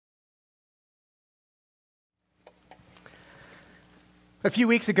A few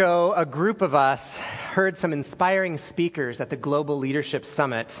weeks ago, a group of us heard some inspiring speakers at the Global Leadership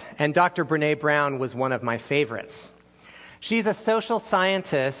Summit, and Dr. Brené Brown was one of my favorites. She's a social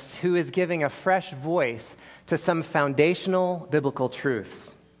scientist who is giving a fresh voice to some foundational biblical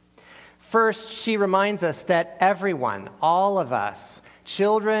truths. First, she reminds us that everyone, all of us,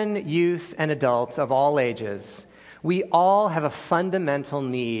 children, youth, and adults of all ages, we all have a fundamental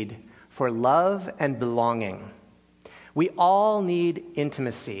need for love and belonging. We all need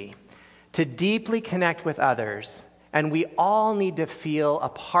intimacy, to deeply connect with others, and we all need to feel a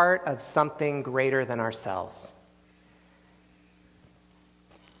part of something greater than ourselves.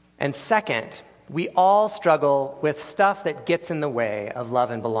 And second, we all struggle with stuff that gets in the way of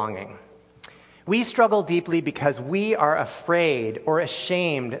love and belonging. We struggle deeply because we are afraid or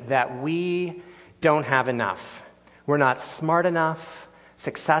ashamed that we don't have enough. We're not smart enough,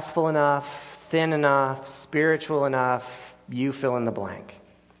 successful enough, thin enough, spiritual enough, you fill in the blank.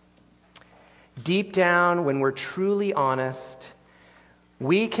 Deep down, when we're truly honest,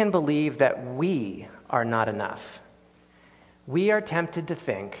 we can believe that we are not enough. We are tempted to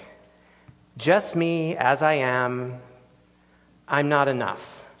think, just me as I am, I'm not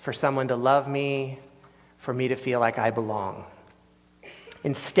enough for someone to love me, for me to feel like I belong.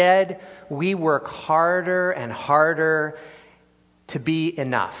 Instead, we work harder and harder to be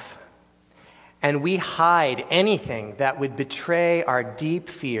enough. And we hide anything that would betray our deep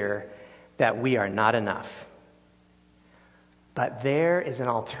fear that we are not enough. But there is an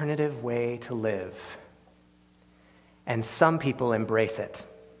alternative way to live. And some people embrace it.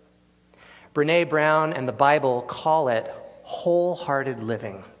 Brené Brown and the Bible call it wholehearted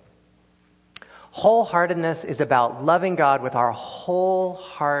living. Wholeheartedness is about loving God with our whole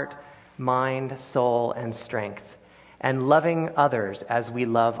heart, mind, soul, and strength, and loving others as we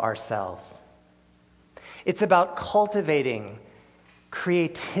love ourselves. It's about cultivating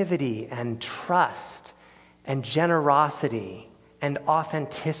creativity and trust and generosity and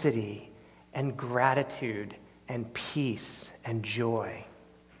authenticity and gratitude and peace and joy.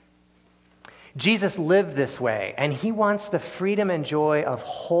 Jesus lived this way, and he wants the freedom and joy of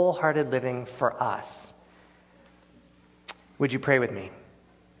wholehearted living for us. Would you pray with me?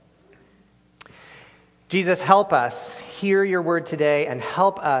 Jesus, help us hear your word today and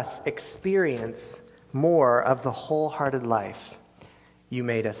help us experience more of the wholehearted life you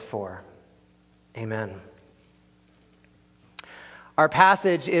made us for. Amen. Our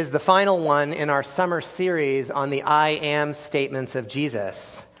passage is the final one in our summer series on the I am statements of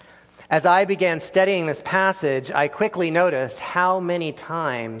Jesus. As I began studying this passage, I quickly noticed how many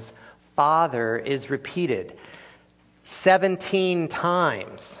times Father is repeated. 17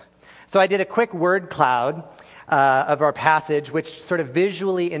 times. So I did a quick word cloud of our passage, which sort of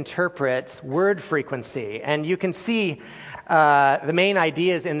visually interprets word frequency. And you can see the main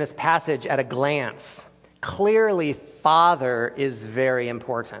ideas in this passage at a glance. Clearly, Father is very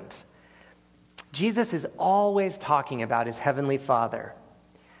important. Jesus is always talking about his heavenly Father.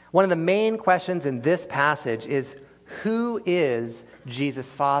 One of the main questions in this passage is, who is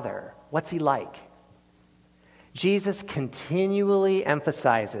Jesus' Father? What's he like? Jesus continually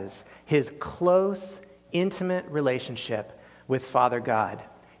emphasizes his close, intimate relationship with Father God.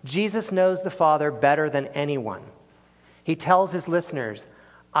 Jesus knows the Father better than anyone. He tells his listeners,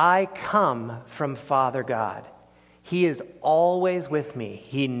 I come from Father God. He is always with me.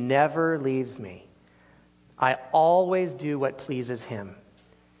 He never leaves me. I always do what pleases him.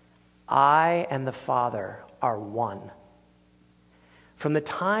 I and the Father are one. From the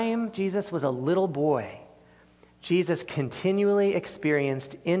time Jesus was a little boy, Jesus continually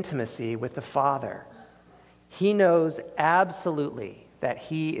experienced intimacy with the Father. He knows absolutely that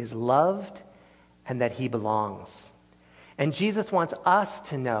he is loved and that he belongs. And Jesus wants us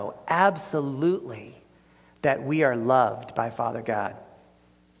to know absolutely that we are loved by Father God.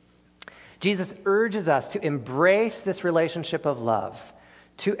 Jesus urges us to embrace this relationship of love,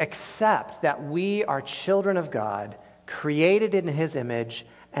 to accept that we are children of God, created in his image,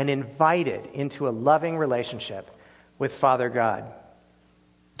 and invited into a loving relationship with Father God.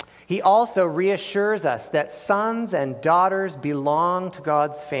 He also reassures us that sons and daughters belong to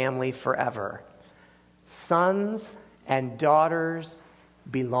God's family forever. Sons and daughters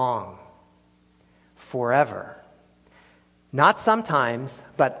belong forever. Not sometimes,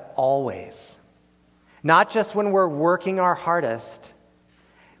 but always. Not just when we're working our hardest.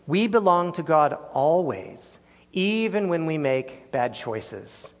 We belong to God always, even when we make bad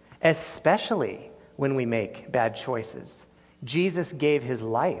choices, especially when we make bad choices. Jesus gave his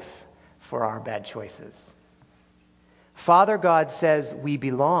life for our bad choices. Father God says we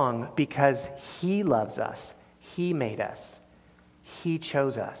belong because he loves us. He made us. He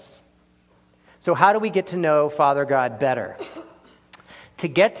chose us. So how do we get to know Father God better? To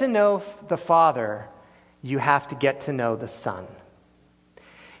get to know the Father, you have to get to know the Son.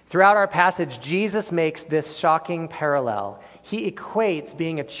 Throughout our passage, Jesus makes this shocking parallel. He equates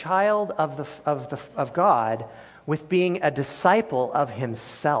being a child of God with being a disciple of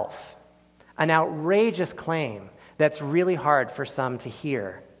himself. An outrageous claim that's really hard for some to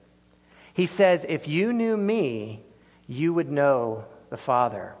hear. He says, if you knew me, you would know the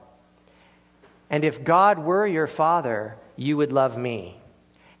Father. And if God were your Father, you would love me.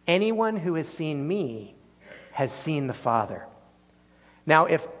 Anyone who has seen me has seen the Father. Now,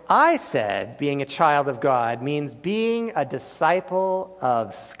 if I said being a child of God means being a disciple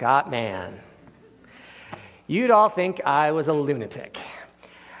of Scott Mann, you'd all think I was a lunatic.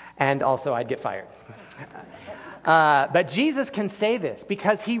 And also I'd get fired. But Jesus can say this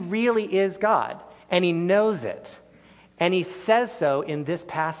because he really is God, and he knows it. And he says so in this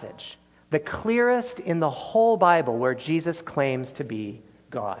passage, the clearest in the whole Bible where Jesus claims to be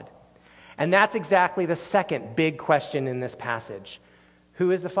God. And that's exactly the second big question in this passage.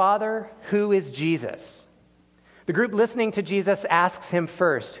 Who is the Father? Who is Jesus? The group listening to Jesus asks him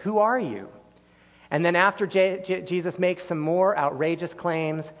first, who are you? And then after Jesus makes some more outrageous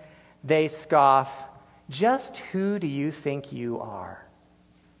claims, they scoff, just who do you think you are?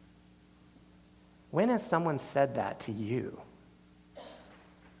 When has someone said that to you?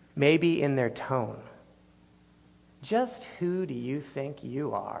 Maybe in their tone. Just who do you think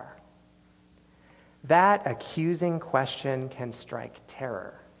you are? That accusing question can strike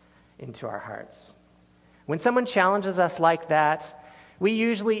terror into our hearts. When someone challenges us like that, we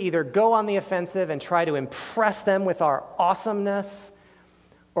usually either go on the offensive and try to impress them with our awesomeness,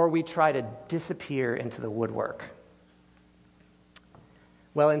 or we try to disappear into the woodwork.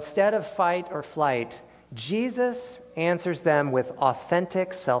 Well, instead of fight or flight, Jesus answers them with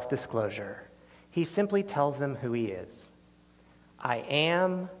authentic self-disclosure. He simply tells them who he is. I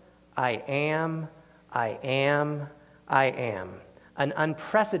am, I am, I am, I am. An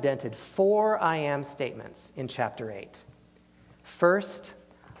unprecedented 4 I am statements in chapter 8. First,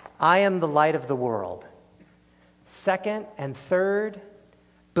 I am the light of the world. Second and third,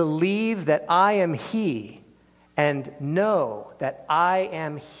 believe that I am he and know that I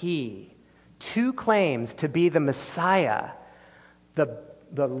am he. 2 claims to be the Messiah, the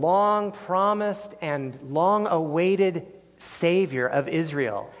long-promised and long-awaited Savior of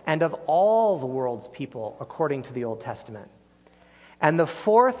Israel and of all the world's people, according to the Old Testament. And the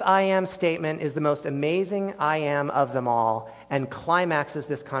 4th I am statement is the most amazing I am of them all and climaxes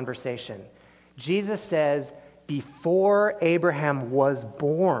this conversation. Jesus says, before Abraham was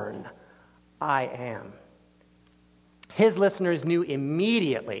born, I am. His listeners knew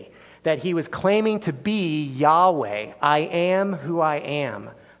immediately that he was claiming to be Yahweh. I am who I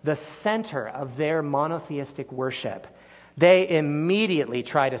am, the center of their monotheistic worship. They immediately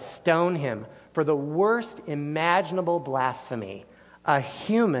try to stone him for the worst imaginable blasphemy, a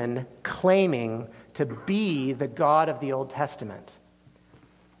human claiming to be the God of the Old Testament.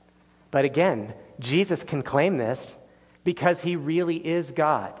 But again, Jesus can claim this because he really is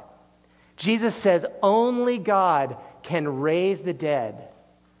God. Jesus says only God can raise the dead.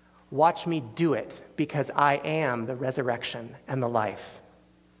 Watch me do it because I am the resurrection and the life.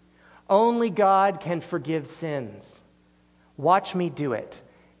 Only God can forgive sins. Watch me do it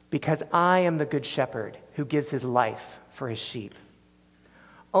because I am the good shepherd who gives his life for his sheep.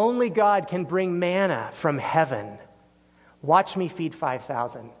 Only God can bring manna from heaven. Watch me feed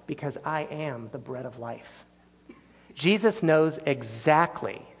 5,000 because I am the bread of life. Jesus knows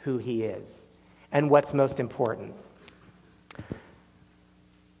exactly who he is and what's most important.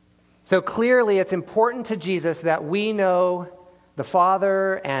 So clearly it's important to Jesus that we know the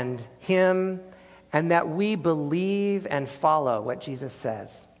Father and him, and that we believe and follow what Jesus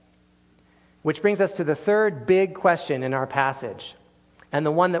says. Which brings us to the third big question in our passage, and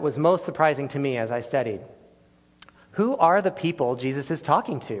the one that was most surprising to me as I studied. Who are the people Jesus is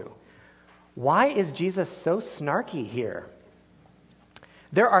talking to? Why is Jesus so snarky here?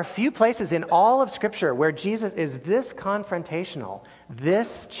 There are few places in all of Scripture where Jesus is this confrontational,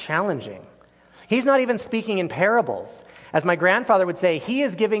 this challenging. He's not even speaking in parables. As my grandfather would say, he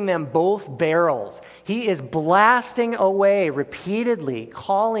is giving them both barrels. He is blasting away repeatedly,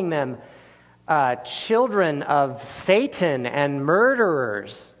 calling them children of Satan and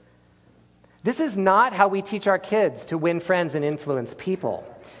murderers. This is not how we teach our kids to win friends and influence people.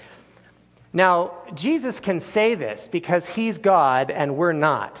 Now, Jesus can say this because he's God and we're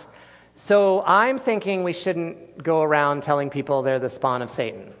not. So I'm thinking we shouldn't go around telling people they're the spawn of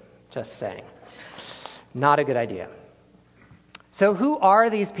Satan. Just saying. Not a good idea. So who are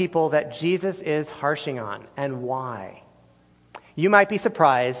these people that Jesus is harshing on, and why? You might be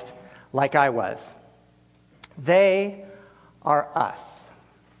surprised, like I was. They are us.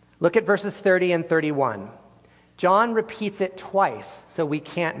 Look at verses 30 and 31. John repeats it twice, so we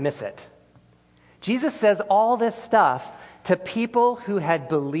can't miss it. Jesus says all this stuff to people who had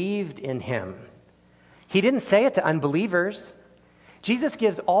believed in him. He didn't say it to unbelievers. Jesus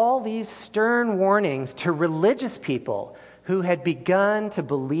gives all these stern warnings to religious people who had begun to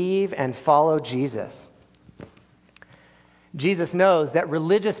believe and follow Jesus. Jesus knows that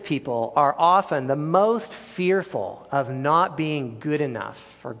religious people are often the most fearful of not being good enough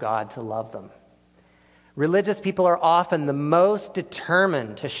for God to love them. Religious people are often the most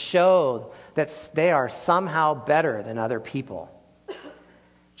determined to show that they are somehow better than other people.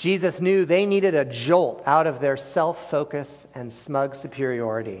 Jesus knew they needed a jolt out of their self-focus and smug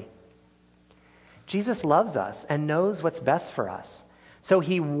superiority. Jesus loves us and knows what's best for us. So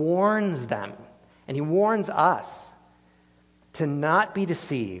he warns them, and he warns us to not be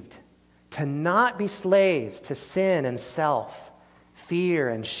deceived, to not be slaves to sin and self, fear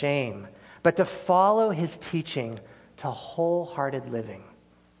and shame, but to follow his teaching to wholehearted living.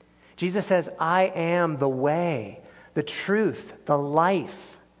 Jesus says, I am the way, the truth, the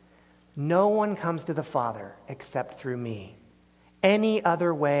life. No one comes to the Father except through me. Any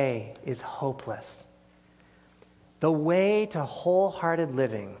other way is hopeless. The way to wholehearted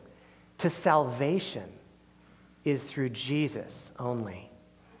living, to salvation, is through Jesus only.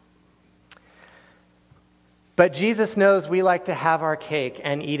 But Jesus knows we like to have our cake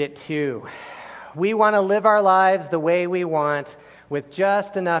and eat it too. We want to live our lives the way we want, with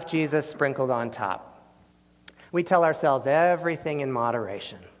just enough Jesus sprinkled on top. We tell ourselves everything in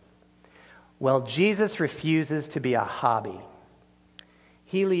moderation. Well, Jesus refuses to be a hobby.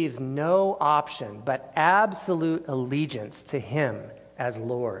 He leaves no option but absolute allegiance to him as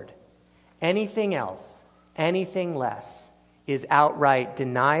Lord. Anything else, anything less, is outright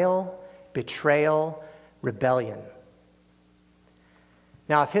denial, betrayal, rebellion.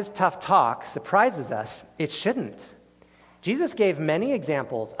 Now, if his tough talk surprises us, it shouldn't. Jesus gave many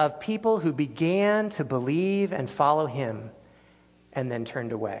examples of people who began to believe and follow him and then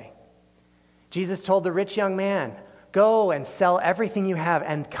turned away. Jesus told the rich young man, go and sell everything you have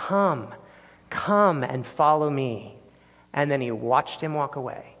and come and follow me. And then he watched him walk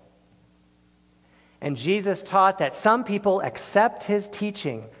away. And Jesus taught that some people accept his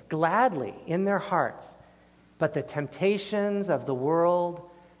teaching gladly in their hearts, but the temptations of the world,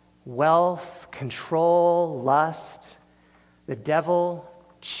 wealth, control, lust, the devil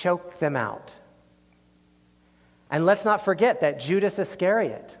choke them out. And let's not forget that Judas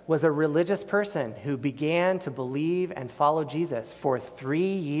Iscariot was a religious person who began to believe and follow Jesus for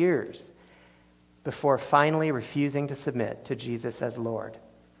 3 years before finally refusing to submit to Jesus as Lord.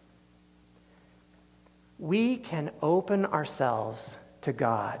 We can open ourselves to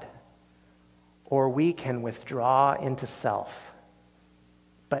God, or we can withdraw into self,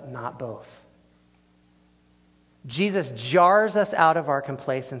 but not both. Jesus jars us out of our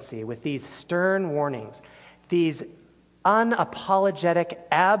complacency with these stern warnings, these unapologetic,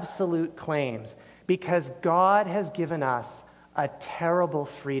 absolute claims, because God has given us a terrible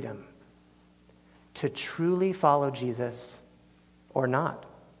freedom to truly follow Jesus or not.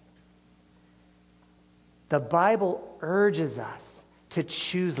 The Bible urges us to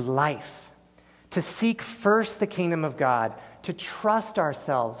choose life, to seek first the kingdom of God, to trust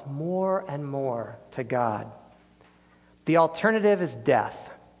ourselves more and more to God. The alternative is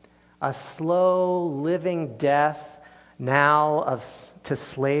death, a slow living death now to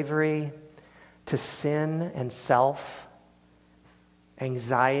slavery, to sin and self,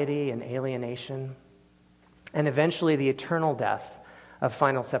 anxiety and alienation, and eventually the eternal death of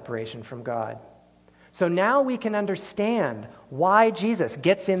final separation from God. So now we can understand why Jesus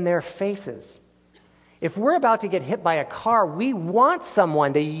gets in their faces. If we're about to get hit by a car, we want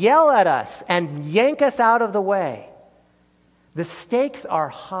someone to yell at us and yank us out of the way. The stakes are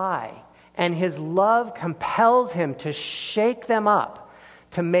high, and his love compels him to shake them up,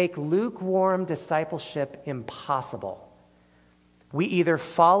 to make lukewarm discipleship impossible. We either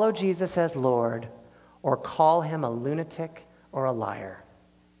follow Jesus as Lord or call him a lunatic or a liar.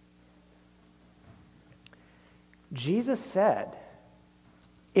 Jesus said,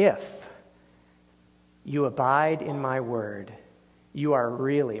 if you abide in my word, you are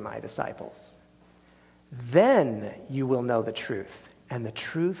really my disciples. Then you will know the truth, and the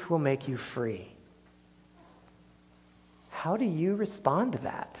truth will make you free. How do you respond to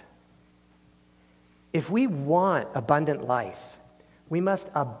that? If we want abundant life, we must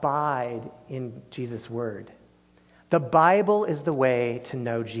abide in Jesus' word. The Bible is the way to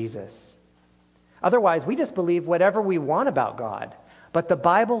know Jesus. Otherwise, we just believe whatever we want about God. But the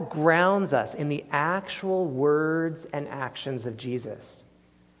Bible grounds us in the actual words and actions of Jesus.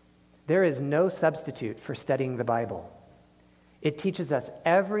 There is no substitute for studying the Bible. It teaches us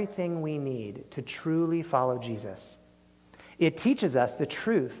everything we need to truly follow Jesus. It teaches us the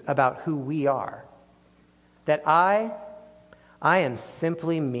truth about who we are. That I am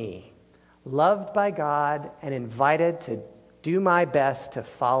simply me, loved by God and invited to do my best to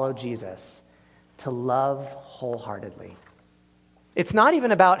follow Jesus, to love wholeheartedly. It's not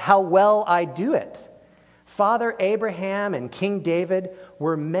even about how well I do it. Father Abraham and King David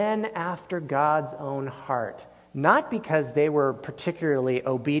were men after God's own heart, not because they were particularly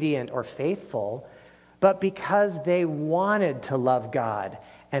obedient or faithful, but because they wanted to love God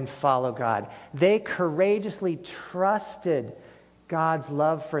and follow God. They courageously trusted God's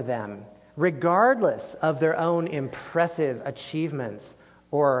love for them, regardless of their own impressive achievements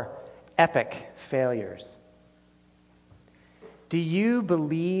or epic failures. Do you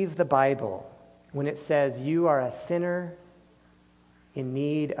believe the Bible when it says you are a sinner in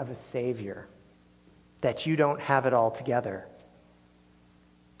need of a Savior, that you don't have it all together?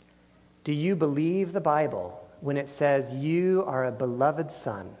 Do you believe the Bible when it says you are a beloved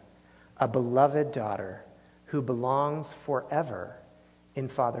son, a beloved daughter who belongs forever in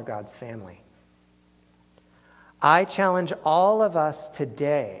Father God's family? I challenge all of us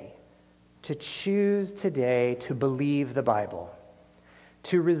today to choose today to believe the Bible,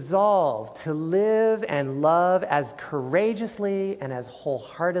 to resolve to live and love as courageously and as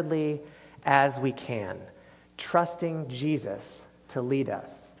wholeheartedly as we can, trusting Jesus to lead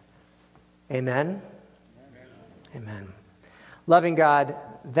us. Amen? Amen. Loving God,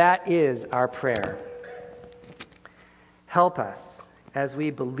 that is our prayer. Help us as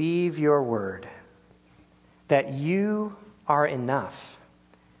we believe your word, that you are enough,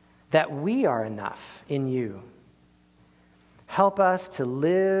 that we are enough in you. Help us to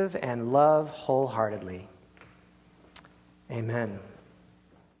live and love wholeheartedly. Amen.